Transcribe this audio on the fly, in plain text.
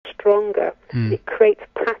stronger. It creates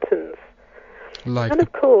patterns. Like and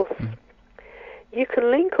of course, you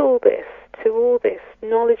can link all this to all this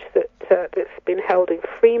knowledge that's been held in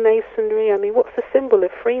Freemasonry. I mean, what's the symbol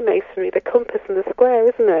of Freemasonry? The compass and the square,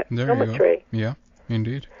 isn't it? There Geometry. you go. Yeah,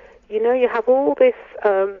 indeed. You know, you have all this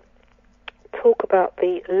talk about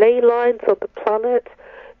the ley lines of the planet.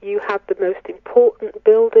 You have the most important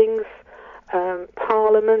buildings,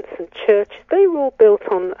 parliaments and churches. They were all built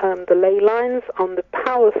on the ley lines, on the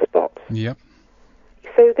power spots. Yep.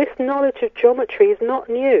 So this knowledge of geometry is not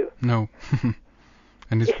new. No.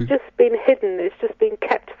 And it's just been hidden. It's just been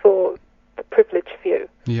kept for the privileged few.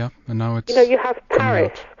 Yeah, and now it's... You know, you have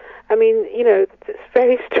Paris. I mean, you know, it's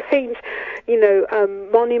very strange, you know,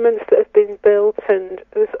 monuments that have been built, and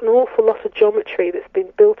there's an awful lot of geometry that's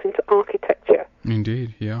been built into architecture.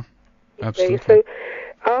 Indeed, yeah. Absolutely. So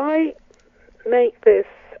I make this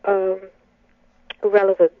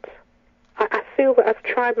relevant. I feel that I've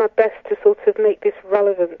tried my best to sort of make this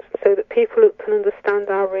relevant so that people can understand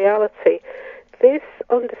our reality. This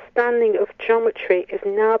understanding of geometry is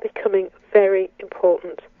now becoming very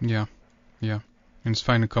important. Yeah, yeah. And it's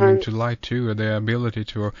finally coming to light too, the ability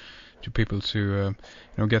to people to you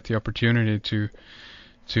know, get the opportunity to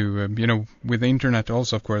you know, with the internet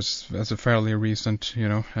also, of course, as a fairly recent, you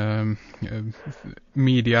know,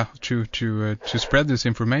 media to spread this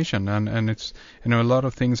information, and it's, you know, a lot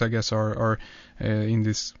of things I guess are in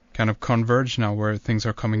this kind of converge now, where things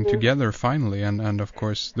are coming together finally, and of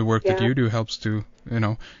course the work that you do helps to, you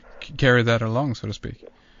know, carry that along, so to speak.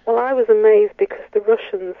 Well, I was amazed because the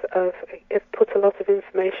Russians have put a lot of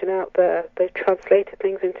information out there. They've translated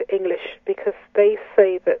things into English because they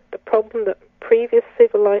say that the problem that previous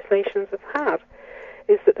civilized nations have had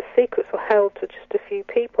is that the secrets were held to just a few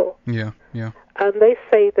people. Yeah, yeah. And they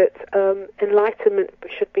say that enlightenment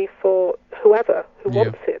should be for whoever who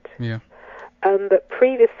wants it. Yeah. And that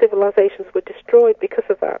previous civilizations were destroyed because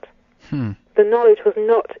of that. The knowledge was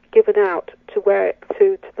not given out to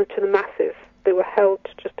the masses. They were held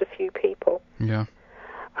to just a few people. Yeah.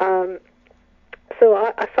 So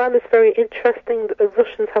I find this very interesting that the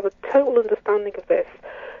Russians have a total understanding of this.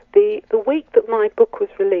 The week that my book was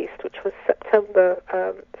released, which was September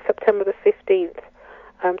the 15th,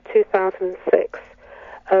 2006,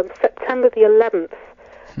 September the 11th,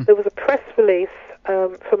 there was a press release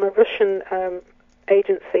from a Russian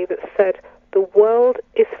agency that said the world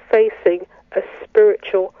is facing a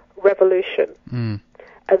spiritual revolution.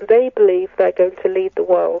 And they believe they're going to lead the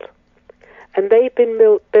world. And they've been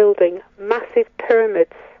building massive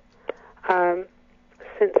pyramids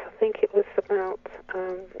since, I think it was for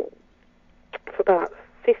about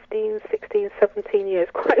 15, 16, 17 years,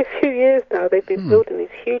 quite a few years now. They've been building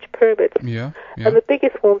these huge pyramids. Yeah. And the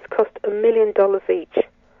biggest ones cost $1 million each.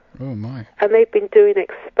 Oh, my. And they've been doing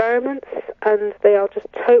experiments, and they are just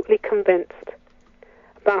totally convinced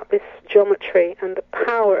about this geometry and the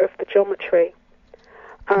power of the geometry.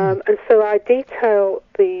 And so I detail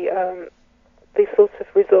the sorts of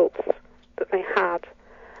results that they had,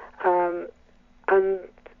 and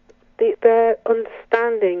their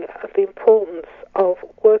understanding of the importance of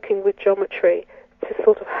working with geometry to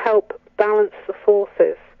sort of help balance the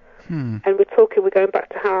forces. And we're going back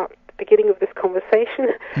to the beginning of this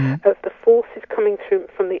conversation of the forces coming through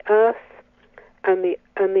from the Earth and the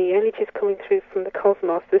energies coming through from the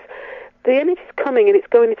cosmos. The energy is coming, and it's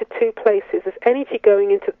going into two places. There's energy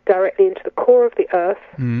going directly into the core of the Earth,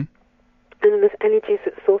 and then there's energies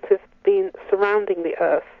that sort of been surrounding the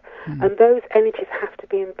Earth. And those energies have to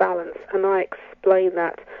be in balance, and I explain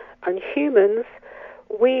that. And humans,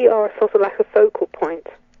 we are sort of like a focal point.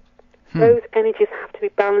 Those energies have to be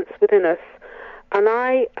balanced within us. And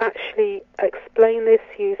I actually explain this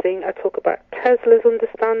I talk about Tesla's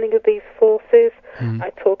understanding of these forces.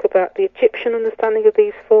 I talk about the Egyptian understanding of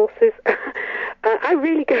these forces. I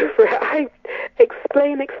really go for it. I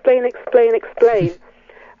explain.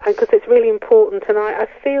 And because it's really important. And I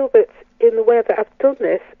feel that in the way that I've done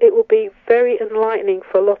this, it will be very enlightening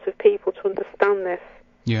for a lot of people to understand this.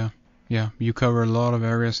 Yeah. You cover a lot of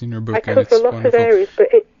areas in your book. I cover a lot of areas, but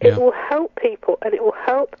it will help people, and it will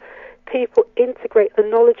help people integrate the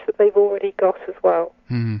knowledge that they've already got as well.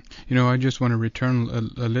 You know, I just want to return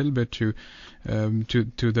a little bit to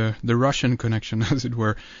the Russian connection, as it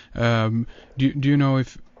were. Do you know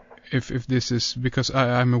if this is, because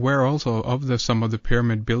I'm aware also of some of the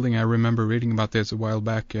pyramid building. I remember reading about this a while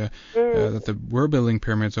back, that they were building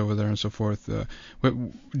pyramids over there and so forth.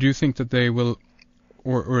 Do you think that they will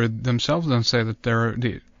or themselves then say that they're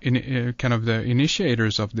kind of the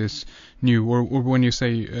initiators of this new, or when you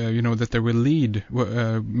say that they will lead,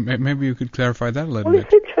 maybe you could clarify that a little bit. Well,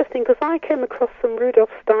 it's interesting because I came across some Rudolf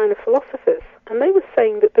Steiner philosophers, and they were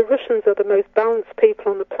saying that the Russians are the most balanced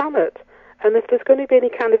people on the planet, and if there's going to be any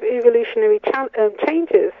kind of evolutionary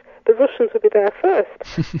changes, the Russians would be there first.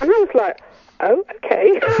 And I was like, oh,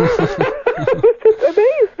 okay. I was just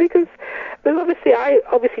amazed because I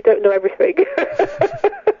obviously don't know everything.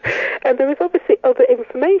 And there is obviously other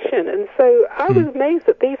information. And so I was amazed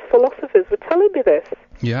that these philosophers were telling me this.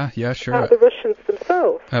 Yeah, sure. About the Russians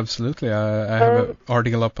themselves. Absolutely. I have an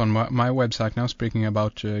article up on my website now speaking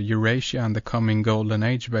about Eurasia and the coming golden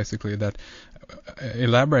age, basically, that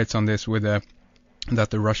elaborates on this with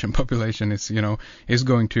that the Russian population is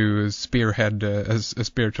going to spearhead a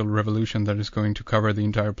spiritual revolution that is going to cover the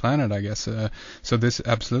entire planet, I guess. So this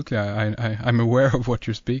absolutely, I'm aware of what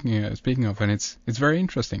you're speaking of, and it's very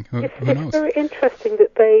interesting. Who knows? It's very interesting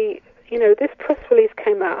that they, this press release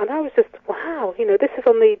came out, and I was just, wow, this is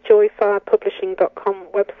on the joyfirepublishing.com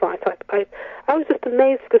website. I was just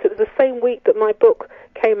amazed because it was the same week that my book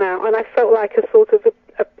came out, and I felt like a sort of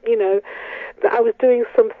that I was doing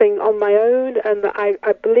something on my own, and that I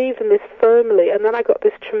believed in this firmly, and then I got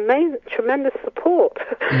this tremendous support.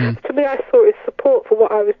 To me, I saw it as support for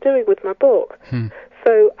what I was doing with my book.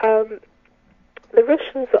 So the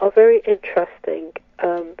Russians are very interesting.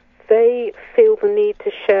 They feel the need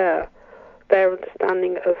to share their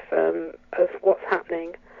understanding of what's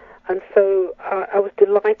happening, and so I was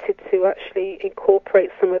delighted to actually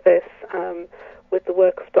incorporate some of this with the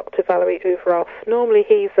work of Dr. Valery Uvarov. Normally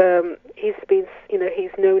he's known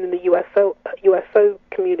in the UFO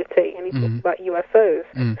community, and he talks about UFOs.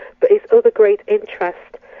 But his other great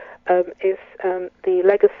interest is the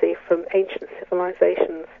legacy from ancient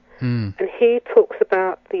civilizations. And he talks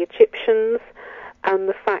about the Egyptians and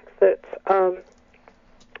the fact that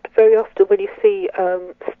very often when you see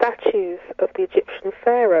statues of the Egyptian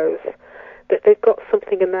pharaohs, that they've got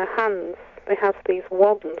something in their hands. They have these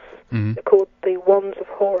wands. They're called the wands of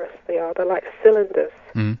Horus. They're like cylinders.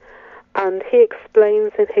 And he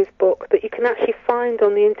explains in his book that you can actually find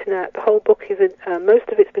on the internet. The whole book is most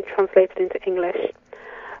of it's been translated into English,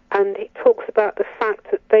 and he talks about the fact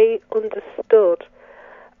that they understood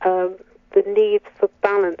the need for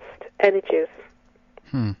balanced energies.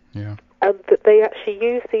 And that they actually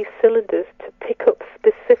use these cylinders to pick up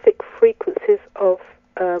specific frequencies of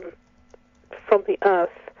from the Earth,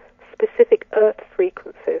 specific Earth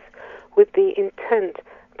frequencies, with the intent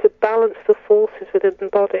to balance the forces within the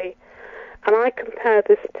body. And I compare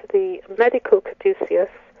this to the medical caduceus,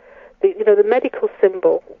 the medical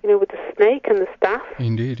symbol, with the snake and the staff.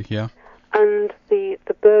 Indeed, yeah. And the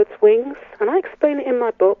bird's wings. And I explain it in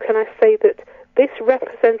my book, and I say that this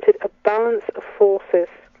represented a balance of forces.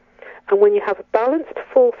 And when you have balanced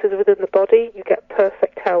forces within the body, you get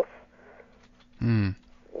perfect health.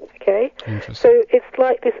 Okay? So it's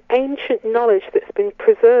like this ancient knowledge that's been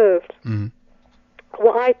preserved.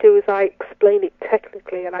 What I do is I explain it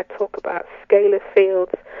technically, and I talk about scalar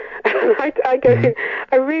fields. And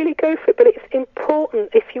I really go for it, but it's important.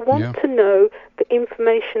 If you want to know, the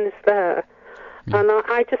information is there. And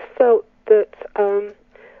I just felt that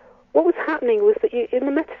what was happening was that in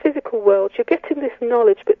the metaphysical world, you're getting this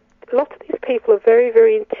knowledge, but a lot of these people are very,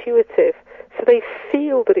 very intuitive. So they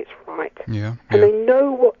feel that it's right, and they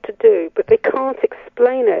know what to do, but they can't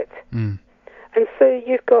explain it. And so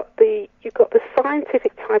you've got the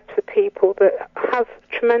scientific types of people that have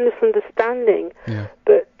tremendous understanding,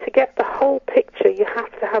 but to get the whole picture, you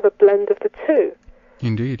have to have a blend of the two.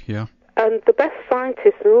 Indeed, yeah. And the best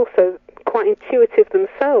scientists are also quite intuitive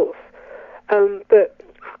themselves. But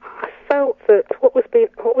I felt that what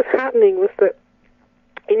was happening was that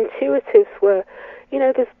intuitives were,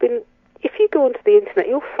 there's been. If you go onto the internet,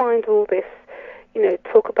 you'll find all this,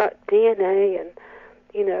 talk about DNA and,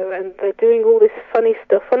 and they're doing all this funny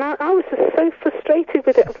stuff. And I was just so frustrated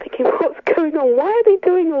with it. I'm thinking, what's going on? Why are they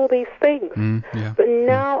doing all these things? But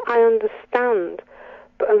now I understand.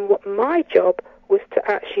 And what my job was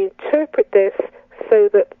to actually interpret this so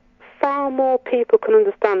that far more people can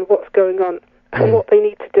understand what's going on and what they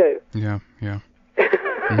need to do. Yeah. Yeah,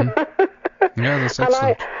 that's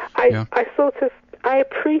excellent. And I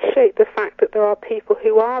appreciate the fact that there are people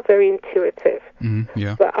who are very intuitive,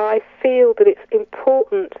 but I feel that it's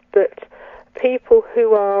important that people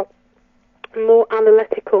who are more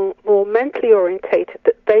analytical, more mentally orientated,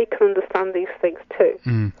 that they can understand these things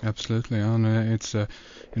too. Absolutely, and it's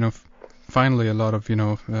finally a lot of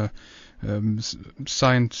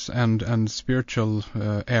science and spiritual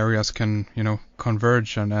areas can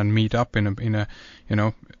converge and meet up in a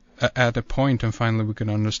at a point, and finally we can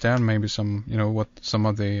understand maybe some, what some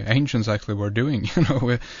of the ancients actually were doing,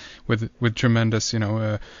 with tremendous,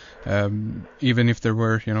 even if there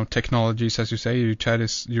were, technologies, as you say, you tied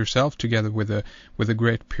this yourself together with a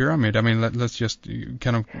great pyramid. I mean, let's just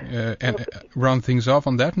kind of round things off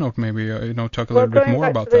on that note, maybe, talk a little bit more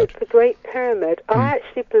about that. The Great Pyramid, I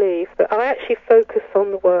actually believe that I actually focus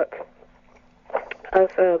on the work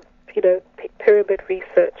of, pyramid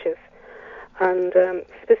researchers. And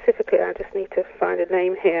specifically, I just need to find a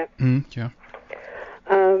name here. Yeah.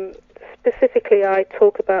 Specifically, I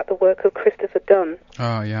talk about the work of Christopher Dunn.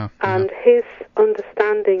 Oh, yeah. And his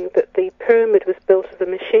understanding that the pyramid was built as a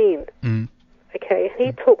machine. Okay, and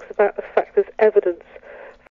he talks about the fact there's evidence